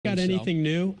got anything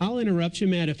new, I'll interrupt you,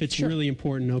 Matt, if it's really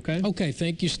important, okay? Okay,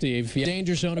 thank you, Steve. Yeah.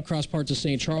 Danger zone across parts of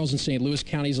St. Charles and St. Louis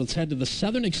counties. Let's head to the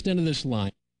southern extent of this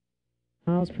line.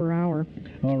 Miles per hour.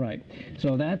 All right,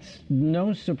 so that's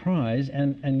no surprise,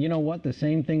 and you know what? The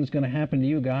same thing's going to happen to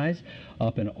you guys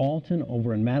up in Alton,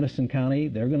 over in Madison County.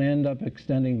 They're going to end up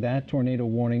extending that tornado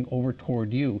warning over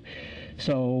toward you.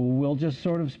 So we'll just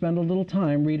sort of spend a little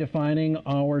time redefining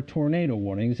our tornado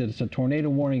warnings. It's a tornado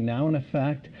warning now in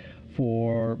effect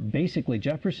for basically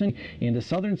Jefferson into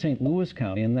southern St. Louis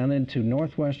County and then into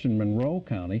northwestern Monroe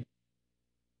County.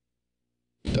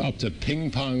 Up to ping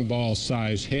pong ball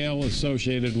size hail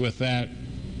associated with that.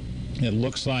 It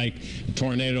looks like a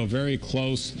tornado very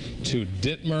close to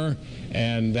Dittmer,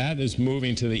 and that is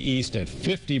moving to the east at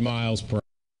 50 miles per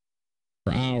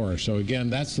hour. So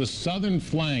again, that's the southern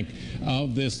flank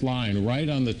of this line, right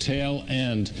on the tail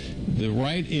end.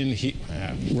 Right in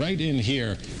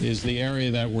here is the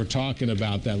area that we're talking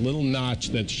about, that little notch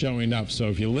that's showing up. So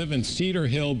if you live in Cedar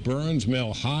Hill, Burns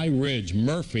Mill, High Ridge,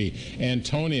 Murphy,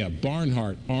 Antonia,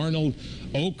 Barnhart, Arnold,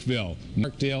 Oakville,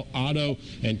 Markdale, Otto,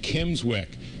 and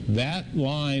Kimmswick, that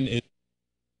line is.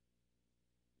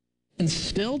 And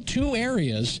still two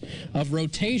areas of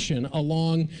rotation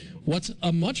along what's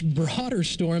a much broader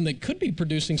storm that could be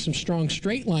producing some strong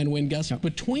straight line wind gusts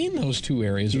between those two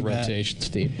areas of rotation,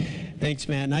 Steve. Thanks,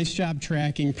 Matt. Nice job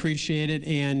tracking. Appreciate it.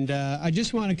 And I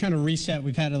just want to kind of reset.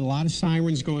 We've had a lot of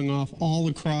sirens going off all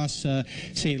across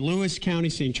St. Louis County,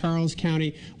 St. Charles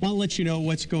County. Want to let you know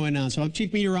what's going on. So I'm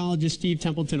Chief Meteorologist Steve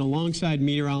Templeton alongside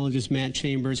Meteorologist Matt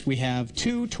Chambers. We have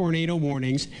 2 tornado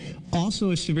warnings, also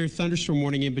a severe thunderstorm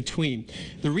warning in between.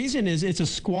 The reason is it's a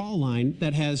squall line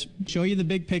that has, show you the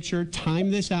big picture, time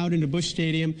this out into Busch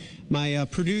Stadium. My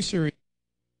producer.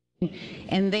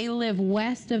 And they live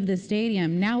west of the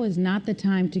stadium. Now is not the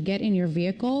time to get in your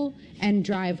vehicle and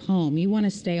drive home. You want to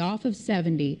stay off of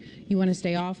 70. You want to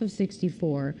stay off of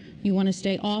 64. You want to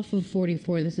stay off of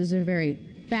 44. This is a very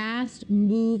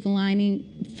fast-moving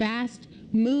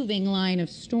line of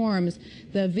storms.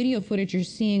 The video footage you're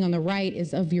seeing on the right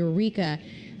is of Eureka.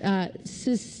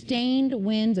 Sustained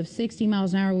winds of 60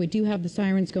 miles an hour. We do have the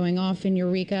sirens going off in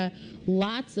Eureka.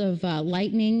 Lots of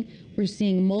lightning. We're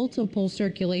seeing multiple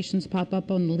circulations pop up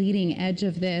on the leading edge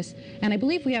of this. And I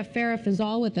believe we have Farah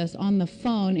Fazal with us on the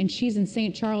phone, and she's in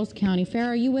St. Charles County. Farah,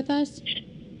 are you with us?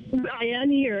 I am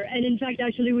here. And in fact,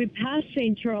 actually, we passed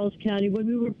St. Charles County. When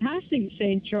we were passing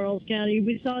St. Charles County,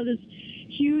 we saw this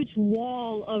huge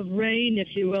wall of rain,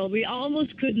 if you will. We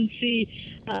almost couldn't see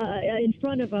in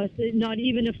front of us, not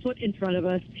even a foot in front of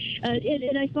us.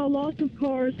 And I saw lots of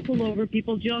cars pull over.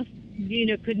 People just,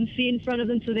 couldn't see in front of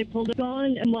them, so they pulled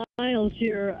on miles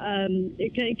here.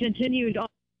 It continued on.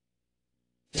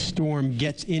 Storm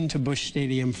gets into Busch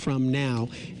Stadium from now,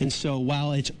 and so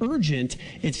while it's urgent,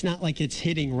 it's not like it's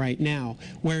hitting right now.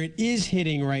 Where it is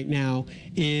hitting right now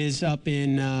is up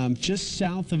in just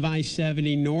south of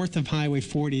I-70, north of Highway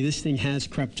 40. This thing has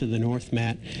crept to the north,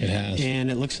 Matt. It has.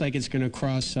 And it looks like it's going to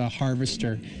cross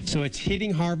Harvester. So it's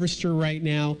hitting Harvester right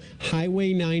now,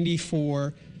 Highway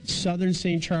 94, southern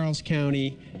St. Charles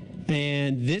County.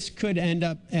 And this could end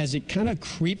up, as it kind of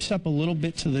creeps up a little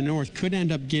bit to the north, could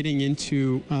end up getting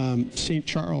into St.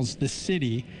 Charles, the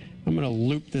city. I'm going to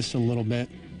loop this a little bit.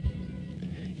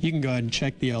 You can go ahead and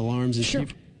check the alarms and sure.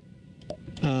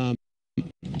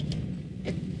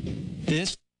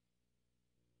 This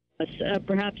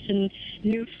perhaps in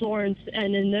New Florence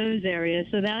and in those areas.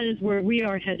 So that is where we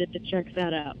are headed to check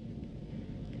that out.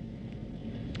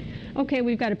 Okay,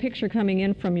 we've got a picture coming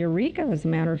in from Eureka, as a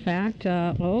matter of fact.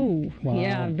 Wow.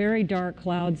 Yeah, very dark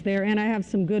clouds there. And I have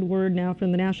some good word now from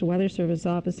the National Weather Service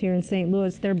office here in St.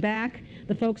 Louis. They're back.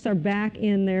 The folks are back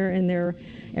in there, and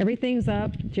everything's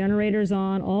up, generators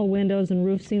on, all windows and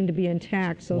roofs seem to be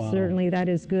intact. So certainly that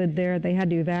is good there. They had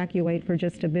to evacuate for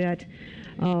just a bit.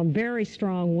 Very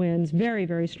strong winds, very,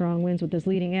 very strong winds with this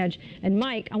leading edge. And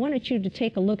Mike, I wanted you to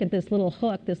take a look at this little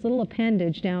hook, this little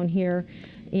appendage down here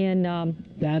in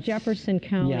Jefferson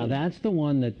County. Yeah, that's the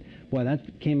one that,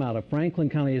 that came out of Franklin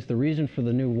County is the reason for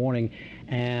the new warning,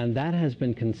 and that has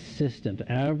been consistent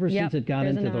ever since it got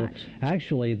into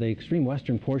the extreme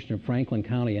western portion of Franklin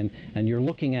County, and you're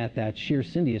looking at that.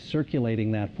 Cindy is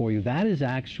circulating that for you. That is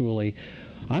actually,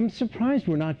 I'm surprised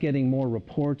we're not getting more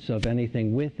reports of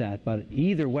anything with that, but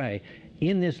either way,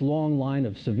 in this long line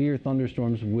of severe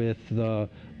thunderstorms with the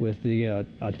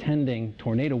attending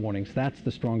tornado warnings, that's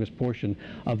the strongest portion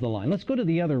of the line. Let's go to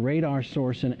the other radar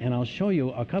source, and I'll show you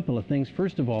a couple of things.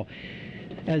 First of all,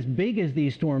 as big as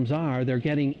these storms are, they're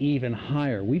getting even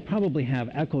higher. We probably have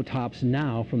echo tops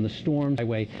now from the storms,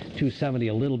 Highway 270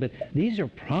 a little bit. These are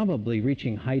probably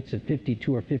reaching heights of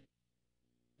 52 or 50.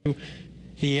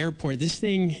 the airport. This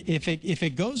thing, if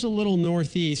it goes a little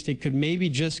northeast, it could maybe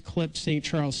just clip St.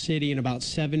 Charles City in about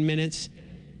 7 minutes.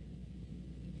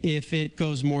 If it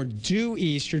goes more due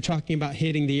east, you're talking about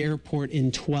hitting the airport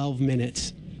in 12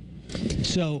 minutes.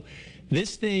 So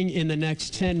this thing in the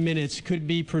next 10 minutes could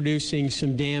be producing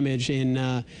some damage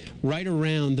in right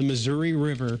around the Missouri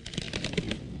River.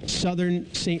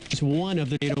 Southern St. It's one of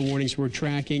the tornado warnings we're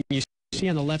tracking. You see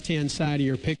on the left-hand side of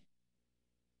your picture.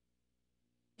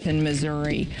 In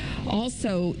Missouri.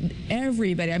 Also,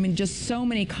 everybody, I mean, just so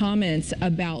many comments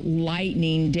about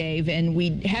lightning, Dave, and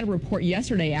we had a report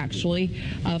yesterday, actually.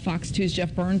 Fox 2's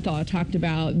Jeff Bernthal talked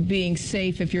about being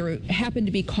safe if you happen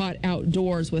to be caught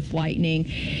outdoors with lightning.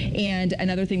 And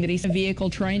another thing that he's a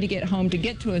vehicle trying to get home to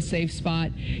get to a safe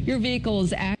spot. Your vehicle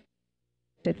is at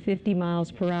 50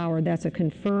 miles per hour. That's a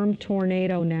confirmed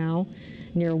tornado now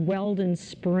near Weldon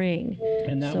Spring.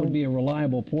 And that would be a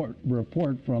reliable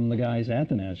report from the guys at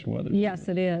the National Weather Service. Yes,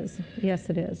 it is. Yes,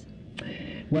 it is.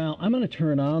 Well, I'm going to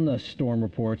turn on the storm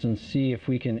reports and see if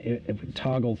we can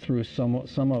toggle through some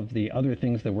of the other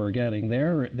things that we're getting.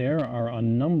 There are a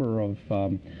number of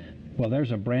well,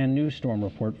 there's a brand new storm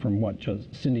report from what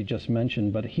Cindy just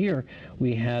mentioned, but here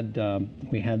we had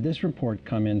this report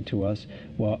come in to us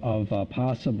of a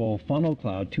possible funnel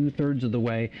cloud 2/3 of the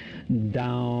way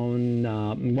down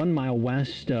 1 mile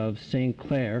west of St.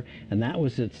 Clair, and that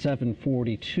was at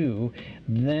 7:42.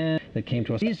 Then that came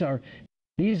to us. These are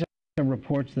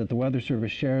reports that the Weather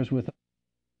Service shares with.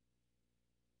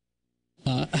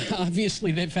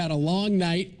 Obviously, they've had a long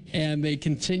night, and they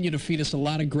continue to feed us a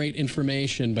lot of great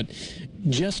information, but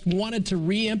just wanted to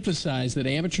re-emphasize that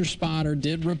Amateur Spotter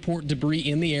did report debris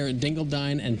in the air at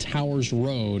Dingledine and Towers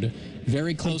Road,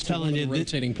 very close to one of the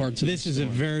rotating parts of the storm. This is a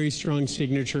very strong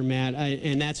signature, Matt,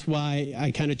 and that's why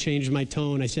I kind of changed my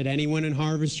tone. I said, anyone in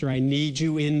Harvester, I need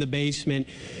you in the basement.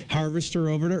 Harvester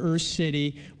over to Earth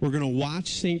City. We're going to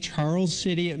watch St. Charles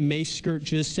City. It may skirt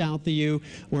just south of you,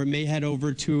 or it may head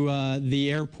over to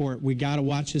the airport. We got to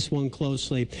watch this one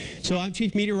closely. So I'm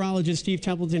Chief Meteorologist Steve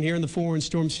Templeton here in the 4-1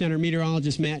 Storm Center.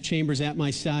 Meteorologist Matt Chambers at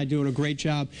my side doing a great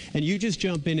job. And you just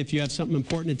jump in if you have something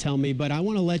important to tell me. But I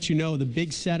want to let you know the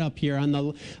big setup here. On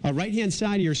the right-hand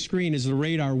side of your screen is the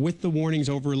radar with the warnings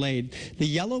overlaid. The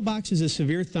yellow box is a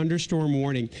severe thunderstorm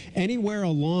warning. Anywhere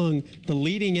along the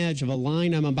leading edge of a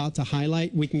line I'm about to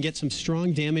highlight, we can get some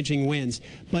strong damaging winds.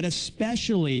 But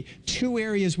especially two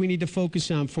areas we need to focus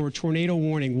on for a tornado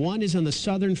warning. One is on the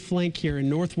southern flank here in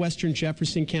northwestern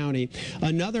Jefferson County.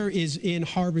 Another is in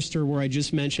Harvester, where I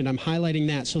just mentioned. I'm highlighting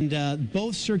that. So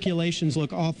both circulations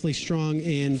look awfully strong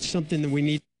and something that we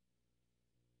need.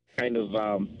 Kind of,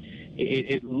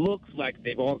 it looks like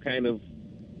they've all kind of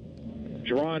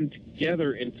drawn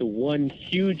together into one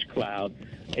huge cloud.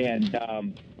 And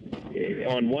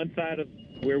on one side of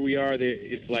where we are,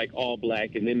 it's like all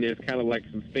black, and then there's kind of like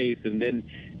some space, and then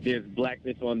there's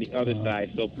blackness on the other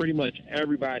side. So pretty much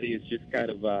everybody is just kind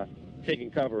of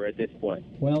taking cover at this point.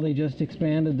 Well, they just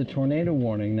expanded the tornado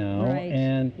warning now,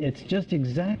 and it's just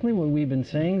exactly what we've been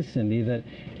saying, Cindy, that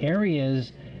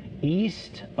areas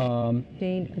east.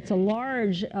 It's a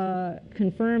large,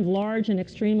 confirmed large and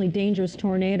extremely dangerous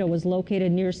tornado was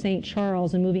located near St.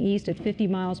 Charles and moving east at 50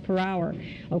 miles per hour.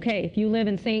 Okay, if you live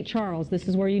in St. Charles, this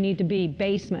is where you need to be.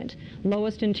 Basement,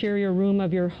 lowest interior room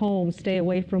of your home. Stay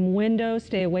away from windows,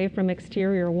 stay away from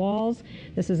exterior walls.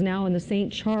 This is now in the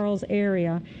St. Charles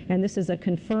area, and this is a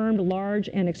confirmed large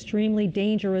and extremely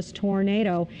dangerous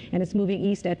tornado, and it's moving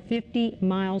east at 50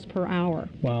 miles per hour.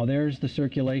 Wow, there's the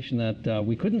circulation that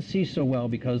we couldn't see so well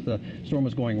because the storm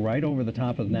was going right over the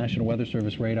top of the National Weather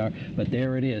Service radar, but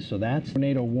there it is. So that's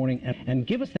tornado warning. And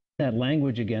give us that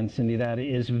language again, Cindy. That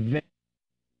is very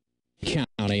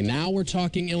County. Now we're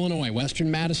talking Illinois, western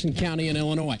Madison County in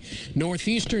Illinois,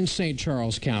 northeastern St.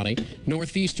 Charles County,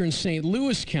 northeastern St.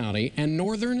 Louis County, and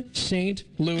northern St.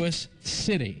 Louis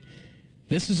City.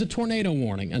 This is a tornado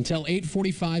warning until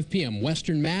 8:45 p.m.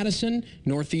 Western Madison,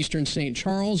 northeastern St.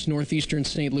 Charles, northeastern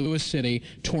St. Louis City.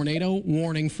 Tornado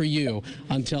warning for you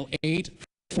until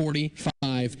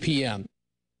 8:45 p.m.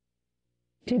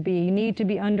 You need to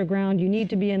be underground. You need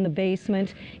to be in the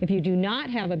basement. If you do not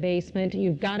have a basement,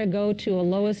 you've got to go to a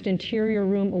lowest interior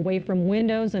room away from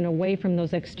windows and away from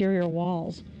those exterior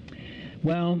walls.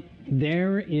 Well,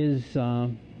 there is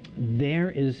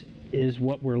is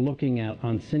what we're looking at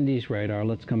on Cindy's radar.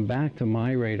 Let's come back to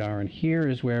my radar, and here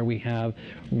is where we have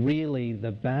really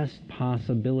the best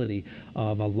possibility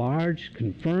of a large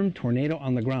confirmed tornado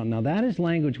on the ground. Now that is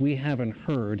language we haven't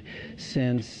heard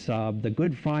since the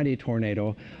Good Friday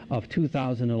tornado of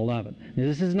 2011. Now,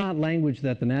 this is not language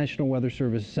that the National Weather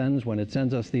Service sends when it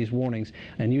sends us these warnings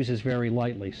and uses very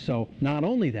lightly. So not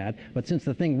only that, but since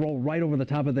the thing rolled right over the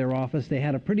top of their office, they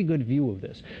had a pretty good view of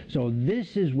this. So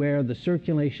this is where the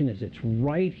circulation is. It's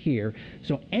right here.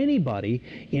 So anybody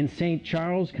in St.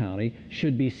 Charles County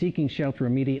should be seeking shelter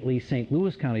immediately. St.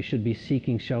 Louis County should be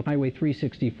seeking shelter. Highway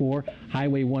 364,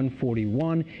 Highway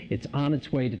 141, it's on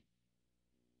its way to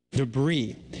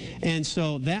debris. And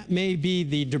so that may be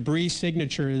the debris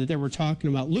signature that they were talking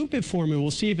about. Loop it for me.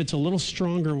 We'll see if it's a little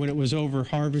stronger when it was over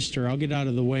Harvester. I'll get out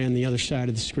of the way on the other side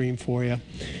of the screen for you.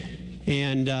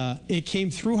 And it came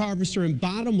through Harvester, and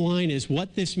bottom line is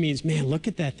what this means. Man, look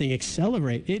at that thing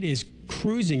accelerate. It is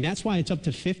cruising. That's why it's up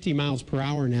to 50 miles per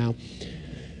hour now.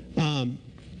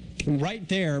 Right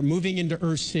there, moving into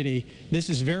Earth City. This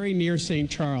is very near St.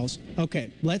 Charles. Okay,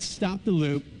 let's stop the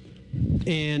loop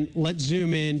and let's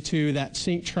zoom into that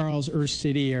St. Charles, Earth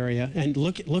City area, and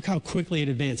look how quickly it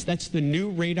advanced. That's the new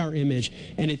radar image,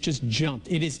 and it just jumped.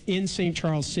 It is in St.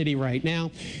 Charles City right now.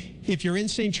 If you're in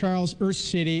St. Charles, Earth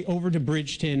City, over to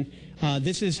Bridgeton,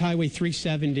 this is Highway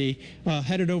 370,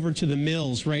 headed over to the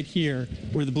Mills right here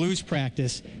where the Blues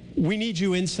practice. We need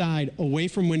you inside, away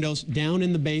from windows, down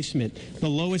in the basement. The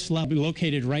lowest level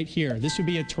located right here. This would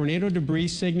be a tornado debris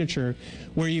signature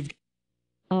where you've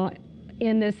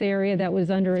in this area that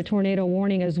was under a tornado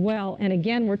warning as well. And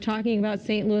again, we're talking about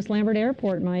St. Louis Lambert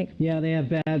Airport, Mike. Yeah, they have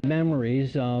bad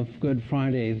memories of Good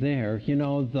Friday there. You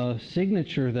know, the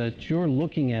signature that you're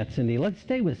looking at, Cindy, let's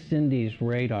stay with Cindy's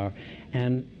radar.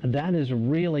 And that is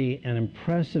really an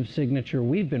impressive signature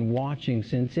we've been watching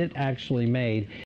since it actually made